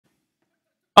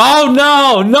Oh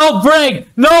no! No break!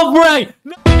 No break!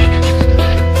 No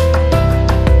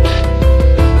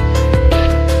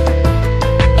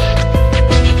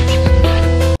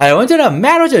I went to the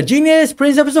Manager Genius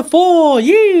Prince episode 4,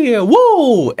 yeah,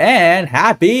 woo, and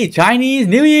happy Chinese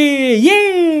New Year,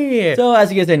 yeah. So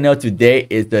as you guys know, today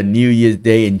is the New Year's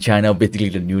Day in China, basically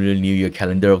the New Year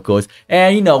calendar, of course.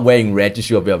 And you know, wearing red to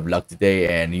show a bit of luck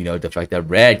today, and you know, the fact that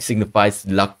red signifies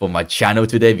luck for my channel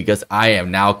today because I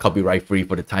am now copyright free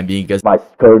for the time being because my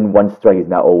current one strike is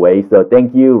now away. So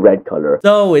thank you, red color.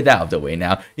 So with that out of the way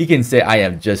now, you can say I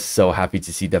am just so happy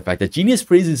to see the fact that Genius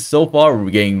Prince is so far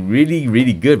getting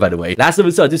really good. By the way, last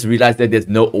episode I just realized that there's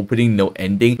no opening, no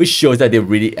ending, which shows that they're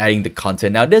really adding the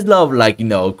content. Now there's a lot of like, you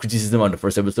know, criticism on the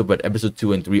first episode, but episode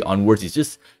 2 and 3 onwards is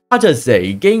just, I'll just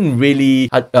say, getting really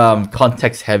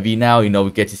context heavy now. You know,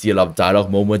 we get to see a lot of dialogue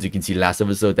moments. You can see last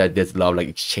episode that there's a lot of like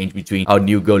exchange between our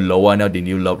new girl Loa now, the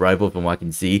new love rival from what I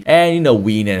can see, and you know,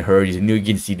 Wein and her. You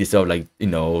can see this sort of like, you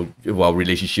know, well,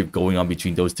 relationship going on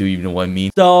between those two, you know what I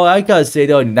mean? So I gotta say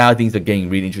though, now things are getting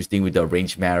really interesting with the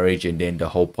arranged marriage and then the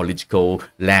whole political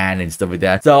land and stuff like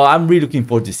that. So I'm really looking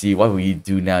forward to see what will he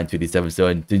do now into this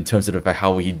episode in terms of the fact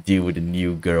how will he deal with the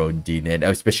new girl Dean, and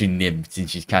especially Nim,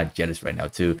 since she's kind of jealous right now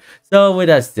too. So with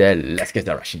that said, let's get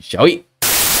the Russian, shall we?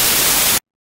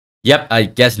 Yep, I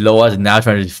guess Loa's now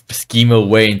trying to scheme a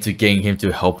way into getting him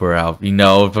to help her out. You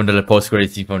know, from the post-credit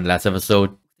scene from the last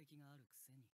episode.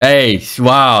 Hey,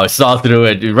 wow, saw through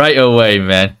it right away,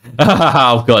 man.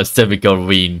 Of course, typical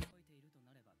Wein.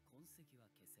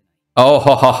 Oh,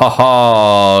 ho, ho, ho,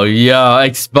 ho. Yeah,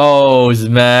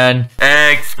 exposed, man.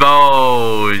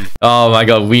 Exposed. Oh my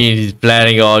god, Wein is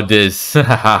planning all this.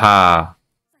 Hahaha.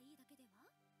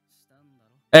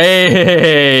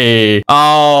 Hey!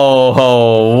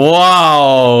 Oh,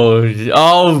 wow!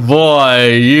 Oh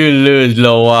boy, you lose,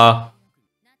 Loa.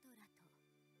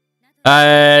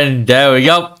 And there we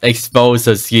go. Expose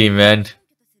the scheme, man.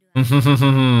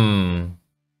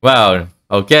 Well,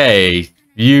 okay.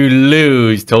 You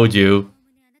lose, told you.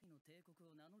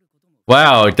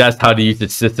 Wow, that's how to use the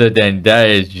sister, then that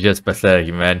is just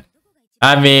pathetic, man.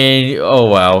 I mean, oh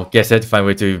well, guess I have to find a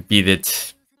way to beat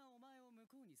it.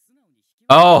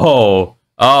 Oh,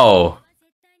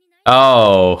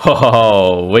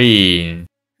 Wein.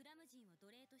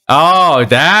 Oh,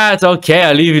 that's okay.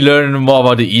 I'll leave you learn more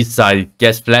about the east side.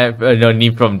 Guess plan, no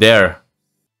need from there.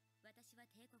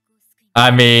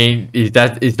 I mean, is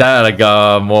that like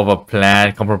a more of a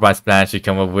plan, compromise plan she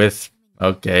come up with?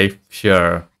 Okay,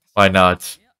 sure. Why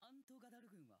not?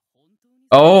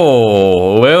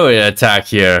 Oh, will we attack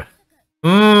here?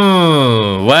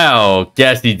 Well,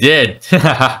 guess he did.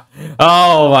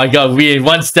 Oh my god, we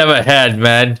one step ahead,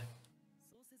 man.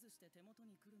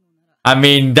 I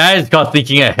mean, that is called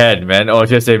thinking ahead, man. Or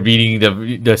just reading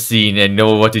the scene and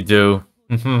know what to do.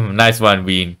 Nice one,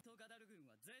 Wein.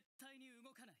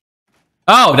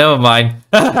 Oh, never mind.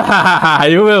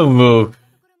 You will move.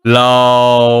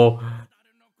 Low.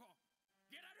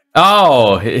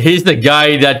 Oh, he's the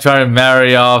guy that trying to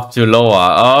marry off to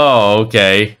Loa. Oh,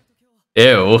 okay.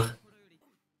 Ew.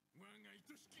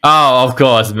 Oh, of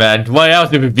course, man. What else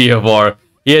would we be here for?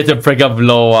 He had to prick up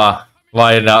Loa.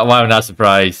 Why not? Why am I not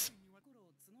surprised?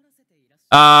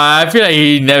 I feel like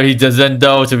he doesn't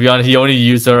though, to be honest. He only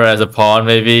used her as a pawn,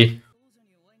 maybe.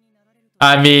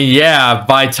 I mean, yeah,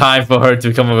 buy time for her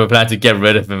to come up with a plan to get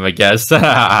rid of him, I guess.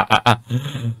 I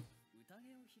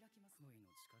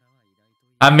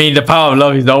mean, the power of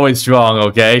love is always strong,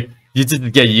 okay? You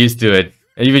just get used to it.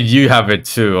 Even you have it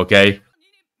too, okay?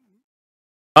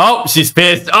 Oh, she's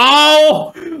pissed.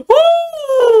 Oh!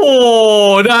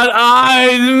 Ooh, that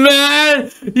eyes, man!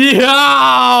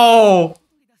 Yo!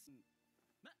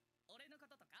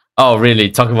 Oh,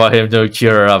 really? Talk about him to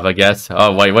cheer her up, I guess.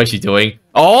 Oh, wait, what is she doing?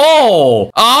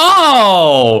 Oh!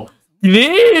 Oh!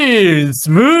 Clean!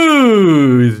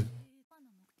 Smooth!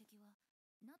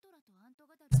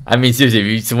 I mean,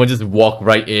 seriously, if someone just walk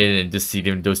right in and just see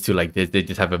them, those two like this, they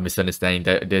just have a misunderstanding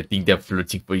that they think they're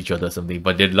flirting for each other or something.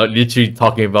 But they're literally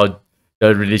talking about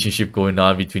the relationship going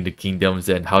on between the kingdoms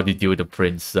and how they deal with the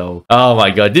prince. So, oh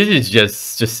my god, this is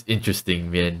just interesting,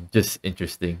 man. Just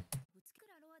interesting.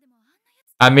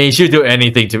 I mean, she'll do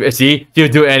anything to see. She'll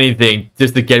do anything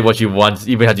just to get what she wants.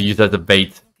 Even have to use that as a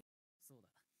bait.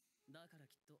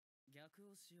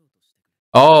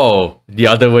 Oh, the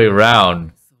other way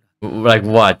around. Like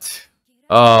what?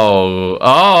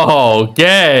 Oh,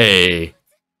 okay.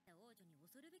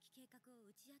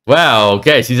 Well,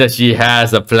 okay, seems that she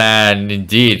has a plan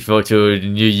indeed to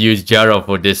use Jaro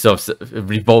for this sort of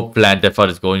revolt plan that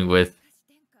father's going with.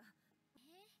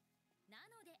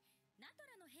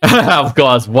 Of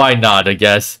course, why not, I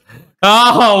guess.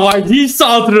 Oh, why he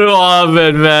saw through all of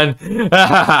it, man.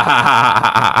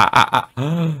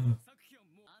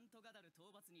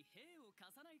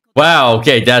 Wow,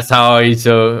 okay, that's how he's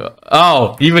so...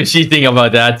 Oh, even she's thinking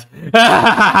about that.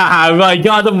 My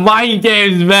god, the mind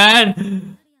games,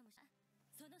 man!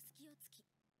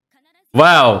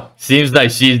 Wow, seems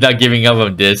like she's not giving up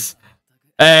on this.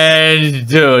 And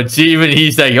dude,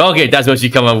 he's like, okay, that's what she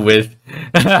come up with.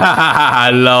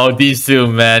 Hello, these two,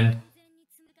 man.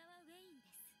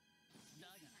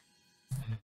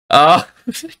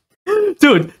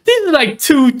 Dude, this is like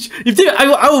two...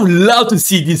 I would love to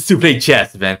see these two play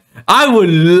chess, man. I would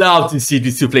love to see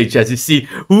these two play chess to see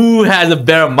who has a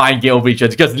better mind game over each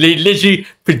other. Because they literally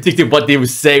predicted what they would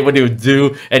say, what they would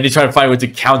do, and they try to find a way to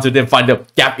counter them, find a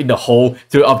gap in the hole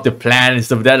to up the plan and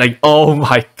stuff like that. Like, oh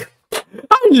my god.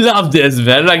 I love this,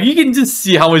 man. Like, you can just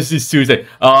see how much these two is like,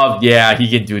 oh yeah, he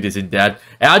can do this and that.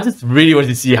 And I just really want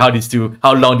to see how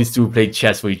long these two play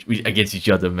chess for against each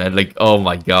other, man. Like, oh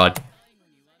my god.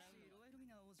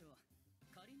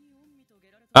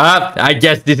 I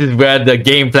guess this is where the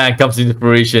game plan comes into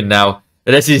fruition now.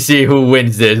 Let's just see who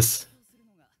wins this.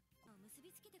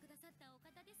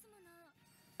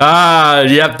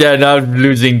 Yep, they're not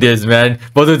losing this, man.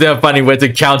 Both of them are finding ways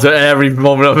to counter every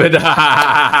moment of it.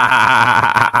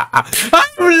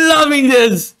 I'm loving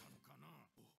this!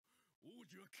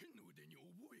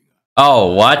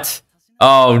 Oh, what?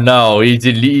 Oh no, he's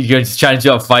going to challenge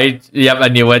you a fight? Yep, I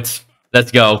knew it.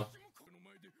 Let's go.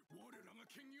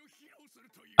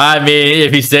 I mean,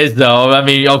 if he says so, I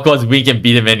mean, of course we can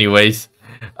beat him anyways.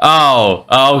 Oh,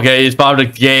 okay, it's part of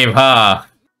the game, huh?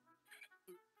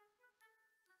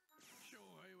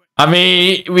 I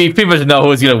mean, we pretty much know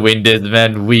who's gonna win this,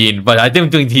 man. Win, but I don't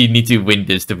think he needs to win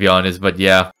this, to be honest, but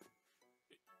yeah.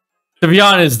 To be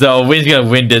honest, though, Win's gonna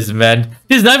win this, man.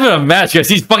 This is not even a match, because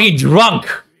he's fucking drunk!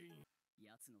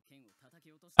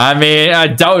 I mean, I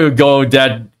doubt it'll go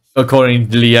that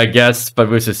accordingly, I guess, but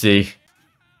we'll just see.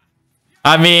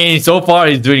 I mean, so far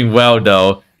he's doing well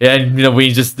though. And you know,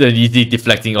 Win's just easily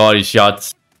deflecting all his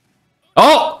shots.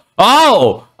 Oh!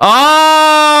 Oh!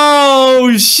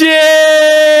 Oh! Shit!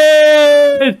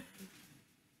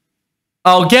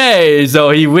 Okay, so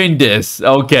he win this.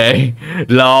 Okay.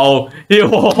 Low.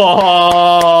 Oh,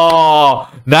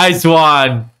 nice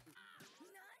one.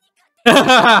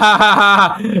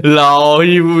 Low,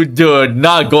 you dude,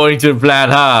 not going to the plan,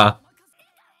 huh?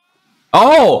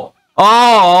 Oh!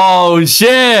 Oh,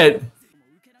 shit!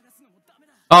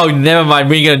 Oh, never mind.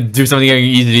 We're gonna do something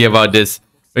easily about this.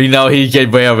 You know, he get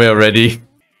way away already.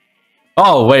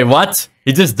 Oh, wait, what?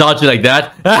 He just dodged it like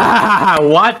that?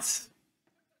 What?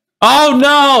 Oh,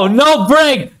 no! No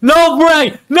break! No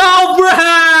break! No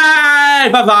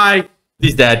break! Bye-bye!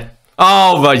 He's dead.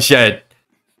 Oh, my shit.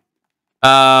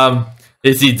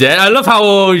 Is he dead? I love how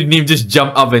NINYM just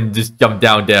jump up and just jump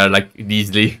down there, like,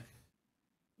 easily.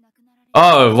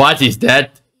 Oh, what is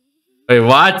that? Wait,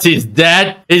 what? He's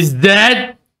dead? He's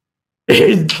dead?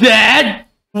 He's dead?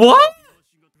 What?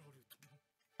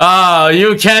 Oh,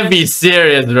 you can't be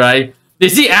serious, right?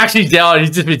 Is he actually dead or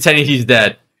he's just pretending he's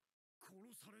dead?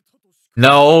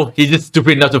 No, he's just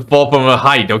stupid enough to fall from a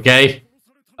height, okay?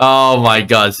 Oh my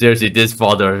god, seriously, this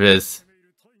father of his.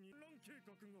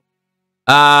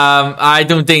 I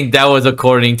don't think that was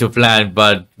according to plan,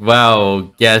 but well,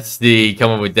 guess they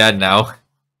come up with that now.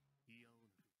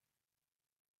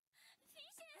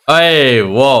 Hey,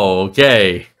 whoa,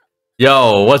 okay.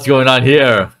 Yo, what's going on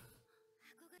here?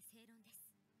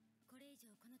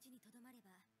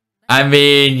 I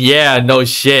mean, yeah, no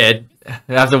shit.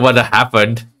 After what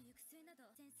happened.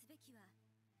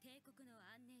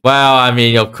 Well, I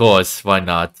mean, of course, why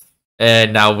not?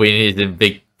 And now Win is in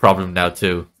big problem now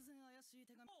too.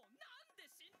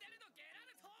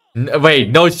 Wait,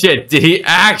 no shit. Did he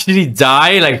actually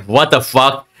die? Like, what the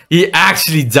fuck? He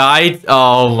actually died?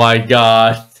 Oh my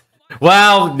god.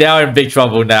 Well, they're in big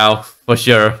trouble now, for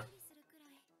sure.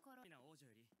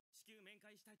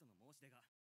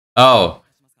 Oh.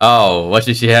 Oh, what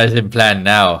does she has in plan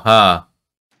now, huh?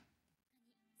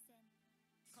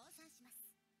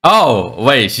 Oh,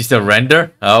 wait, she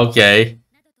surrender? Okay.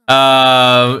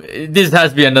 This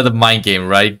has to be another mind game,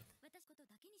 right?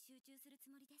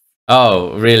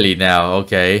 Oh, really now?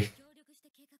 Okay.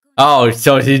 Oh,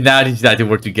 so now they decide to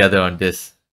work together on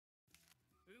this.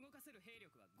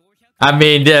 I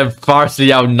mean, they're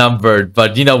partially outnumbered,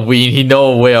 but you know, he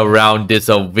know a way around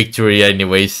this victory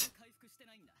anyways.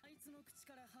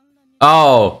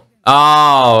 Oh,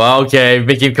 okay,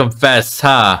 make him confess,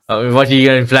 huh? What are you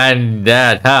gonna plan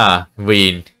that, huh,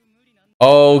 Win?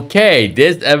 Okay,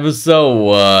 this episode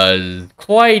was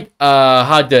quite,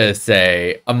 how to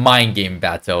say, a mind game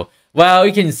battle. Well,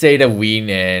 you can say that Wein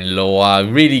and Loa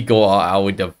really go all out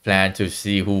with the plan to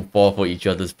see who fall for each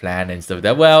other's plan and stuff.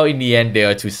 That well, in the end, they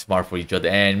are too smart for each other,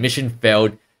 and mission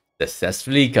failed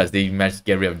successfully because they managed to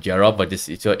get rid of Gerald, but this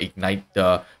to ignite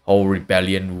the whole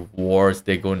rebellion wars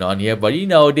they're going on here. But you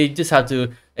know, they just have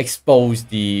to expose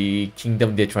the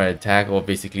kingdom they're trying to attack, or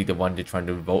basically the one they're trying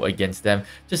to revolt against them,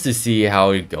 just to see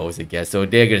how it goes, I guess. So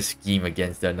they're gonna scheme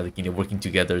against another kingdom, working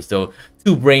together. So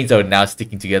two brains are now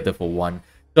sticking together for one.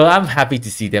 So I'm happy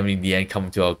to see them in the end come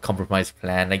to a compromise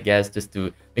plan, I guess, just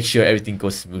to make sure everything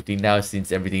goes smoothly now,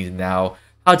 since everything is now,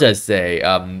 how do I say,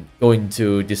 going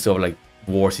to this sort of like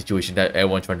war situation that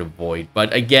everyone's trying to avoid.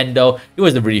 But again, though, it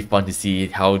was really fun to see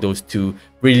how those two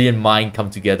brilliant minds come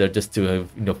together just to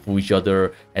fool each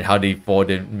other, and how they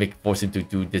force him to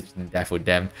do this and that for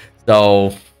them.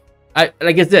 So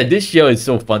like I said, this show is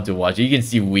so fun to watch. You can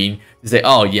see Wein to say,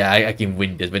 "Oh yeah, I can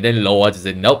win this," but then Loa just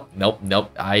said, "Nope, nope,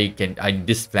 nope.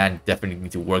 This plan definitely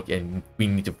needs to work, and we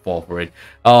need to fall for it."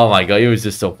 Oh my god, it was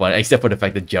just so fun. Except for the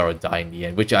fact that Gerald died in the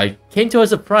end, which I came to a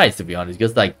surprise, to be honest,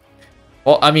 because like,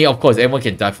 well, I mean, of course, everyone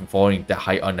can die from falling that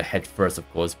high on the head first, of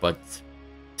course, but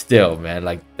still, man,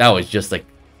 like that was just like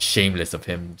shameless of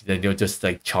him. Just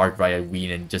like charge right at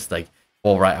Wein and just like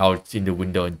fall right out in the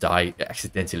window and die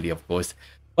accidentally, of course.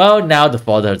 Well, now the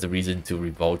father has a reason to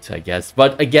revolt, I guess.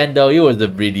 But again, though, it was a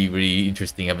really, really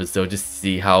interesting episode just to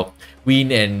see how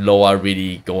Wein and Loa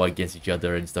really go against each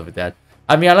other and stuff like that.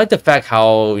 I mean, I like the fact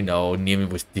how, NINYM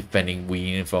was defending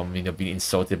Wein from, being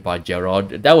insulted by Gerald.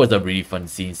 That was a really fun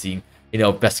scene, seeing,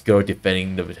 best girl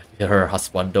defending her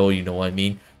husband, though, you know what I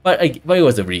mean? But it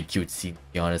was a really cute scene, to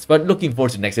be honest. But looking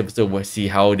forward to the next episode, we'll see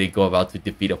how they go about to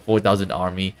defeat a 4,000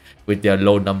 army with their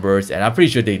low numbers. And I'm pretty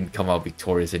sure they can come out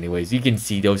victorious anyways. You can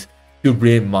see those two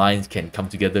brilliant minds can come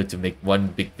together to make one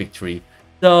big victory.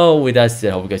 So with that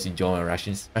said, I hope you guys enjoy my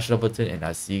reactions. Smash the button, and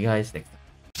I'll see you guys next time.